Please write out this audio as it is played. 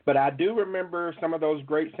But I do remember some of those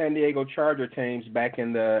great San Diego Charger teams back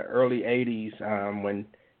in the early '80s when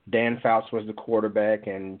Dan Fouts was the quarterback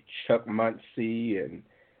and Chuck Muncie and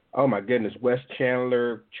oh my goodness, Wes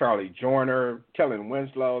Chandler, Charlie Joyner, Kellen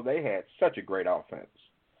Winslow. They had such a great offense.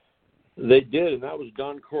 They did, and that was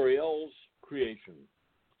Don Coryell's creation.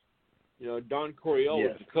 You know, Don Coryell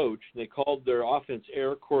was the coach. They called their offense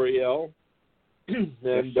Air Coryell. And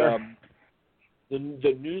the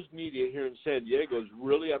news media here in San Diego is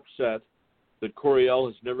really upset that Coryell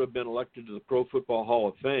has never been elected to the Pro Football Hall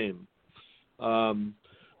of Fame.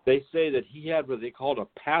 They say that he had what they called a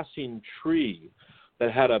passing tree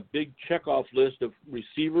that had a big checkoff list of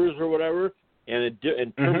receivers or whatever and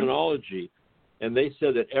terminology. And they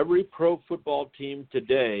said that every pro football team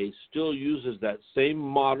today still uses that same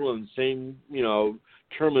model and same, you know,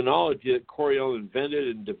 terminology that Coryell invented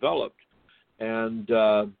and developed. And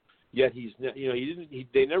yet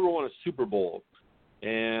they never won a Super Bowl.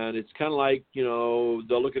 And it's kind of like, you know,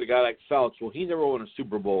 they'll look at a guy like Fouts. Well, he never won a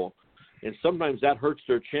Super Bowl. And sometimes that hurts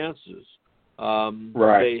their chances.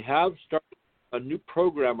 They have started a new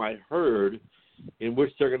program, I heard, in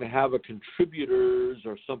which they're going to have a contributors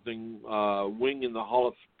or something wing in the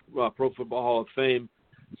Pro Football Hall of Fame,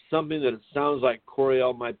 something that it sounds like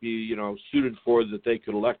Coryell might be, you know, suited for, that they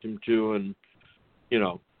could elect him to and, you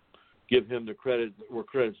know, give him the credit where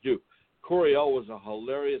credit's due. Coryell was a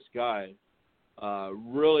hilarious guy,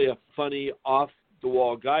 really a funny,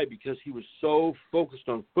 off-the-wall guy because he was so focused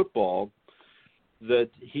on football that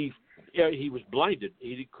he was blinded.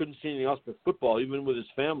 He couldn't see anything else but football, even with his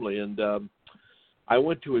family. And I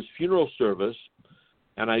went to his funeral service,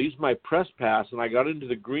 and I used my press pass, and I got into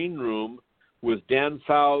the green room with Dan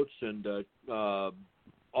Fouts and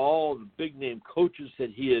all the big-name coaches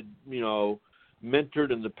that he had, you know,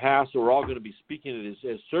 mentored in the past, who were all going to be speaking at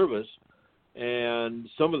his service. And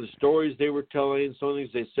some of the stories they were telling, some of the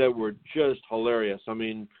things they said were just hilarious. I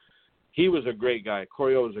mean, he was a great guy.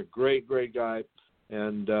 Coryell was a great, great guy.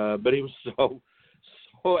 And but he was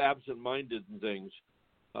so absent-minded in things.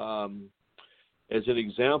 As an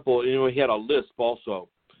example, you know, he had a lisp also.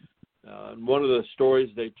 And one of the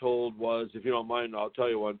stories they told was, if you don't mind, I'll tell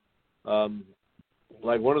you one.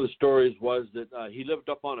 Like one of the stories was that he lived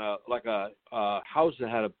up on a house that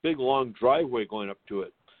had a big long driveway going up to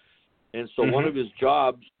it. And so one of his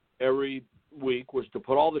jobs every week was to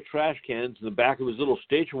put all the trash cans in the back of his little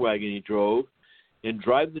station wagon he drove and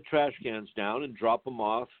drive the trash cans down and drop them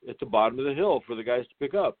off at the bottom of the hill for the guys to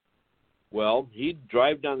pick up. Well, he'd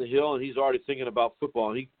drive down the hill, and he's already thinking about football,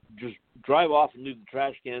 and he'd just drive off and leave the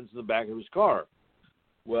trash cans in the back of his car.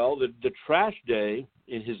 Well, the trash day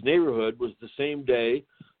in his neighborhood was the same day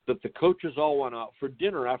that the coaches all went out for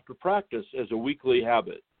dinner after practice as a weekly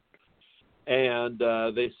habit. And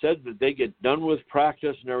they said that they get done with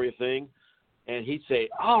practice and everything, and he'd say,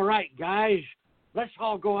 "All right, guys, let's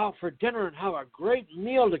all go out for dinner and have a great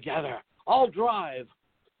meal together. I'll drive."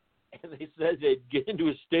 And they said they'd get into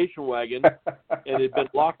his station wagon, and it'd been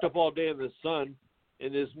locked up all day in the sun,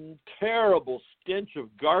 and this terrible stench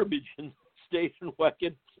of garbage in the station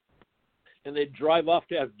wagon, and they'd drive off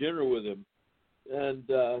to have dinner with him. And,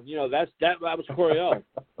 you know, that was Coryell.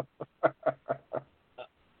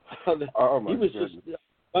 He was just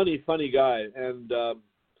a funny guy. And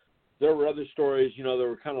there were other stories, you know, that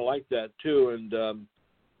were kind of like that, too, and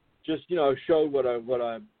just, you know, showed what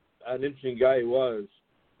an interesting guy he was.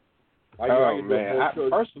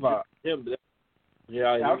 First of all, first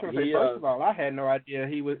of all, I had no idea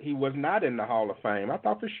he was not in the Hall of Fame. I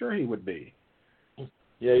thought for sure he would be.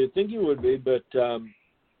 Yeah, you'd think he would be, but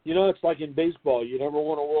you know, it's like in baseball. You never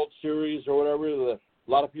won a World Series or whatever. A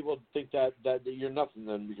lot of people think that you're nothing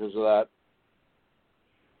then because of that.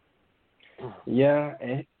 Yeah,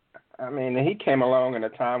 I mean, he came along in a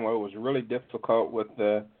time where it was really difficult with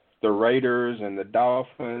the Raiders and the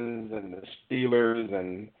Dolphins and the Steelers,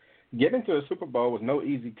 and getting to a Super Bowl was no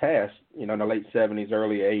easy task, you know, in the late 70s,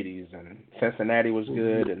 early 80s, and Cincinnati was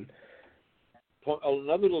good. And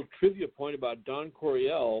another little trivia point about Don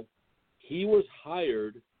Coryell, he was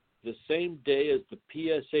hired the same day as the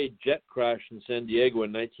PSA jet crash in San Diego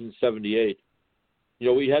in 1978. You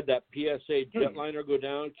know, we had that PSA jetliner go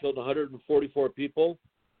down, killed 144 people,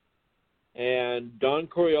 and Don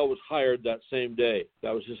Coryell was hired that same day.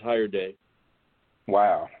 That was his hire day.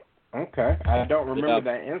 Wow. Okay. I don't remember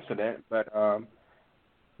that incident, but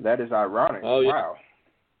that is ironic. Oh, yeah. Wow.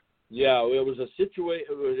 Yeah, it was a situation.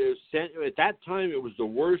 At that time, it was the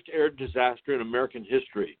worst air disaster in American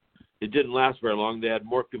history. It didn't last very long. They had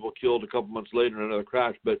more people killed a couple months later in another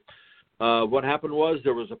crash. But what happened was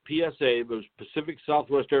there was a PSA. It was Pacific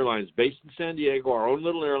Southwest Airlines, based in San Diego, our own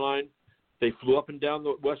little airline. They flew up and down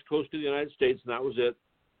the west coast of the United States, and that was it.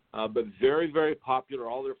 but very, very popular.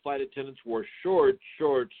 All their flight attendants wore short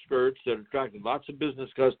skirts that attracted lots of business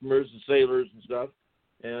customers and sailors and stuff.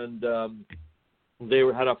 And they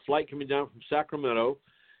had a flight coming down from Sacramento,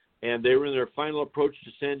 and they were in their final approach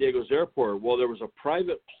to San Diego's airport. Well, there was a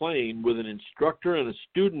private plane with an instructor and a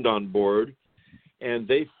student on board, and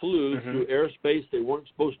they flew through airspace they weren't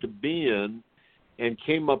supposed to be in and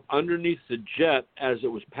came up underneath the jet as it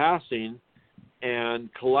was passing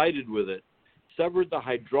and collided with it. Severed the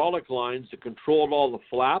hydraulic lines that controlled all the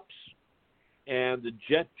flaps, and the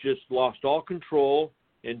jet just lost all control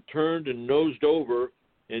and turned and nosed over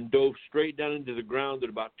and dove straight down into the ground at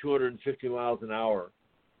about 250 miles an hour.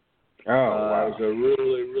 Oh, wow. It was a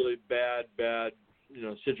really, really bad,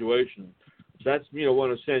 situation. So that's,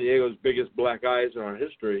 one of San Diego's biggest black eyes in our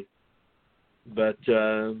history. But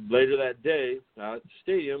later that day, at the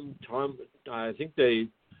stadium, I think they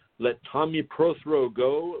let Tommy Prothero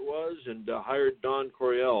go, it was, and hired Don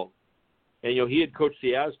Coryell. And, he had coached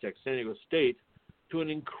the Aztecs, San Diego State, to an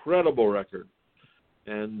incredible record.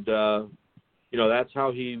 And, that's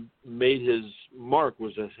how he made his mark,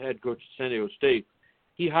 was as head coach at San Diego State.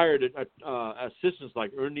 He hired assistants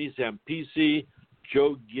like Ernie Zampisi,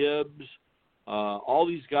 Joe Gibbs, all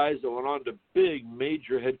these guys that went on to big,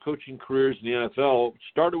 major head coaching careers in the NFL.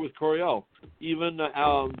 Started with Coryell. Even,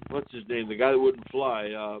 what's his name, the guy that wouldn't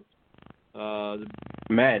fly?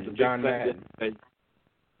 Madden, John Madden.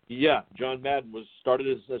 Yeah, John Madden started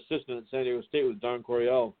as assistant at San Diego State with Don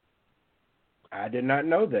Coryell. I did not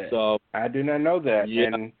know that. Yeah.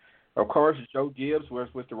 And, of course, Joe Gibbs was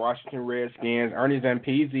with the Washington Redskins. Ernie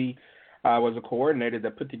Zampisi was a coordinator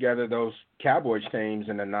that put together those Cowboys teams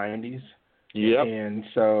in the 90s. Yep. And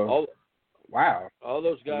so, wow. All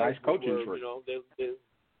those guys, nice coaching tree. They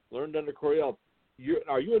learned under Coryell.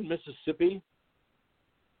 Are you in Mississippi?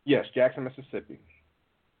 Yes, Jackson, Mississippi.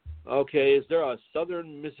 Okay. Is there a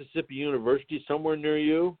Southern Mississippi University somewhere near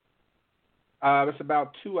you? It's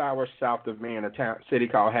about 2 hours south of me in a city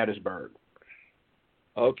called Hattiesburg.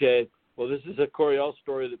 Okay. Well, this is a Coryell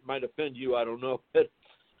story that might offend you. I don't know. But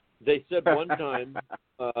they said one time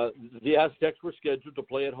the Aztecs were scheduled to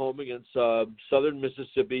play at home against Southern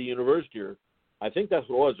Mississippi University. Or I think that's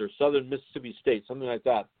what it was, or Southern Mississippi State, something like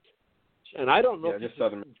that. And I don't know if this is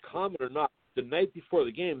common or not. The night before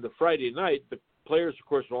the game, the Friday night, the players, of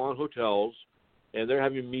course, are all in hotels, and they're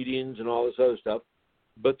having meetings and all this other stuff.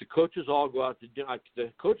 But the coaches all go out to dinner.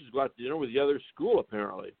 The coaches go out to dinner with the other school,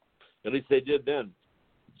 apparently. At least they did then.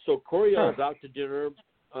 So Coryell's out to dinner,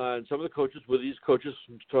 and some of the coaches with these coaches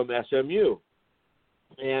from SMU.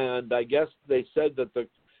 And I guess they said that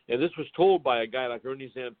and this was told by a guy like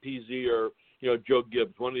Ernie Zampisi or, Joe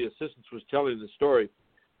Gibbs. One of the assistants was telling the story.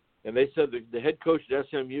 And they said the head coach at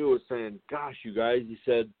SMU was saying, gosh, you guys, he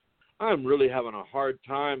said, I'm really having a hard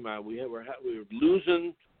time. We were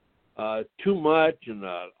losing too much, and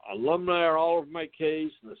alumni are all over my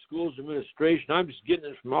case, and the school's administration. I'm just getting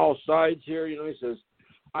it from all sides here. He says,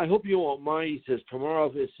 I hope you won't mind. He says,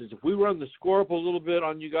 tomorrow, he says, if we run the score up a little bit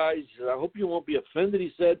on you guys, he said, I hope you won't be offended.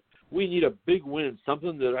 He said, we need a big win,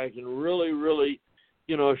 something that I can really, really,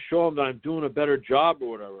 show them that I'm doing a better job or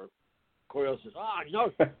whatever. Coryell says,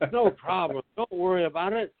 no problem. Don't worry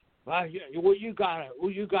about it. You got it.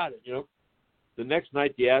 Well, you got it, The next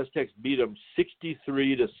night, the Aztecs beat them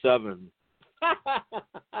 63-7.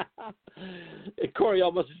 And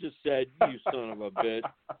Coryell must have just said, you son of a bitch.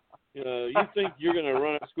 You think you're going to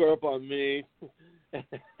run a score up on me?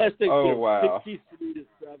 Aztecs beat them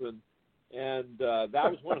 63-7. And that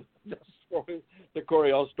was one of the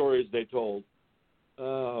Coryell stories they told.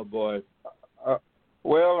 Oh, boy.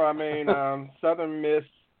 Southern Miss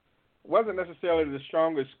wasn't necessarily the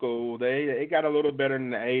strongest school. They got a little better in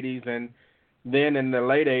the 80s, and then in the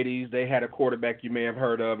late 80s, they had a quarterback you may have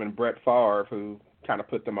heard of, and Brett Favre, who kind of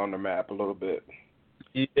put them on the map a little bit.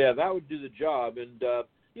 Yeah, that would do the job. And,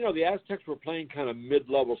 the Aztecs were playing kind of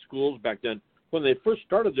mid-level schools back then. When they first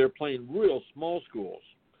started, they were playing real small schools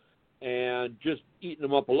and just eating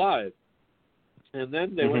them up alive. And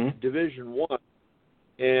then they went to Division I.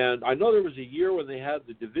 And I know there was a year when they had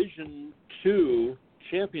the Division II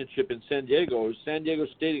championship in San Diego. It was San Diego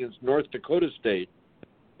State against North Dakota State.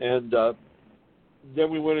 And then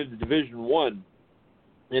we went into Division I.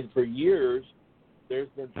 And for years, there's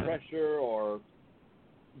been pressure or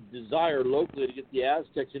desire locally to get the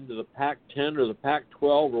Aztecs into the Pac-10 or the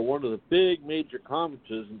Pac-12 or one of the big major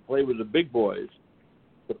conferences and play with the big boys.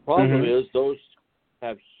 The problem is those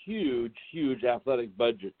have huge, huge athletic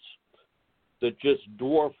budgets that just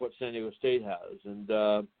dwarf what San Diego State has.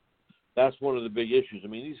 And that's one of the big issues. I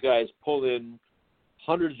mean, these guys pull in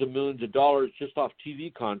hundreds of millions of dollars just off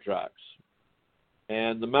TV contracts.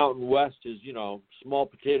 And the Mountain West is, small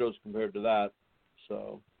potatoes compared to that.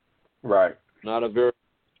 So, right. Not a very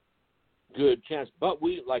good chance. But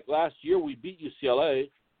like last year, we beat UCLA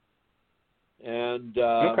and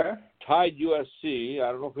tied USC.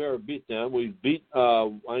 I don't know if we ever beat them. We beat, I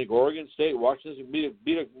think, Oregon State, Washington.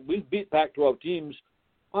 We beat Pac-12 teams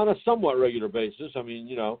on a somewhat regular basis. I mean,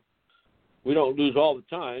 we don't lose all the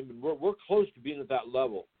time, and we're close to being at that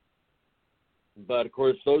level. But of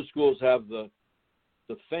course, those schools have the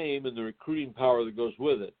fame and the recruiting power that goes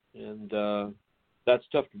with it, and that's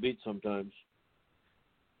tough to beat sometimes.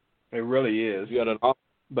 It really is. You got an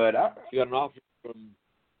offer from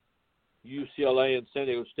UCLA and San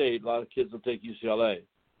Diego State. A lot of kids will take UCLA,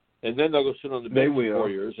 and then they'll go sit on the bench for 4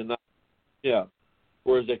 years, and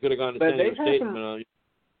whereas they could have gone to San Diego State.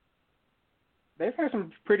 They've had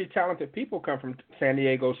some pretty talented people come from San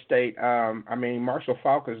Diego State. I mean, Marshall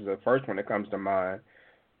Faulk is the first one that comes to mind.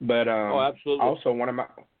 But absolutely. Also one of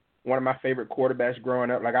my favorite quarterbacks growing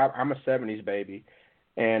up. Like I'm a '70s baby,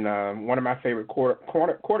 and one of my favorite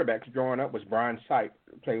quarterbacks growing up was Brian Sipe,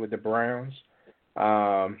 played with the Browns.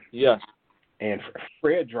 Yes. And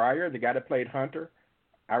Fred Dreyer, the guy that played Hunter.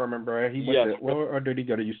 I remember he went to, or did he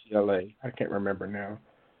go to UCLA? I can't remember now.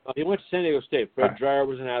 He went to San Diego State. Fred Dreyer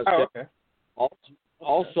was an Aztec. Oh, okay.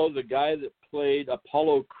 Also, the guy that played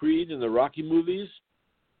Apollo Creed in the Rocky movies.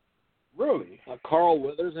 Really? Carl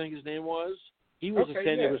Weathers, I think his name was. He was a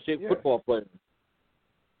San Diego State football player.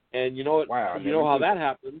 And you know what? Wow, you know how that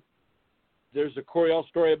happened? There's a Coryell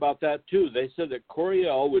story about that too. They said that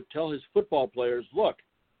Coryell would tell his football players, look,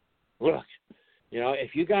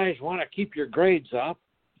 if you guys want to keep your grades up,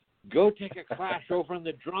 go take a class over in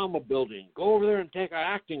the drama building. Go over there and take an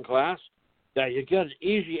acting class. That you get an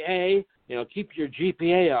easy A, keep your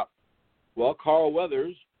GPA up. Well, Carl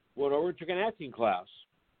Weathers went over and took an acting class.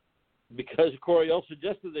 Because Coryell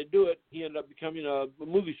suggested they do it, he ended up becoming a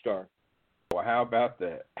movie star. Well, how about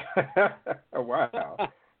that? Wow.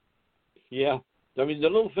 Yeah. I mean, the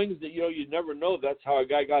little things that, you never know, that's how a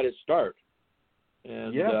guy got his start.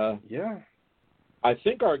 And yeah. I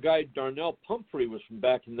think our guy Darnell Pumphrey was from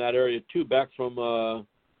back in that area, too, back from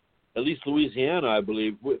at least Louisiana, I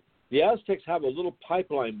believe. The Aztecs have a little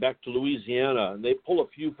pipeline back to Louisiana, and they pull a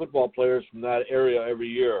few football players from that area every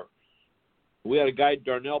year. We had a guy,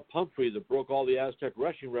 Darnell Pumphrey, that broke all the Aztec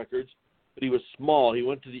rushing records, but he was small. He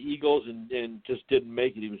went to the Eagles and just didn't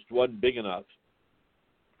make it. He wasn't big enough.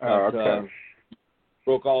 Okay.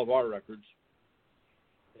 Broke all of our records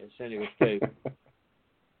at San Diego State.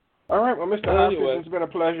 All right. Well, Mr. Hopkins, it's been a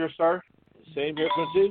pleasure, sir. Same here, Quincy.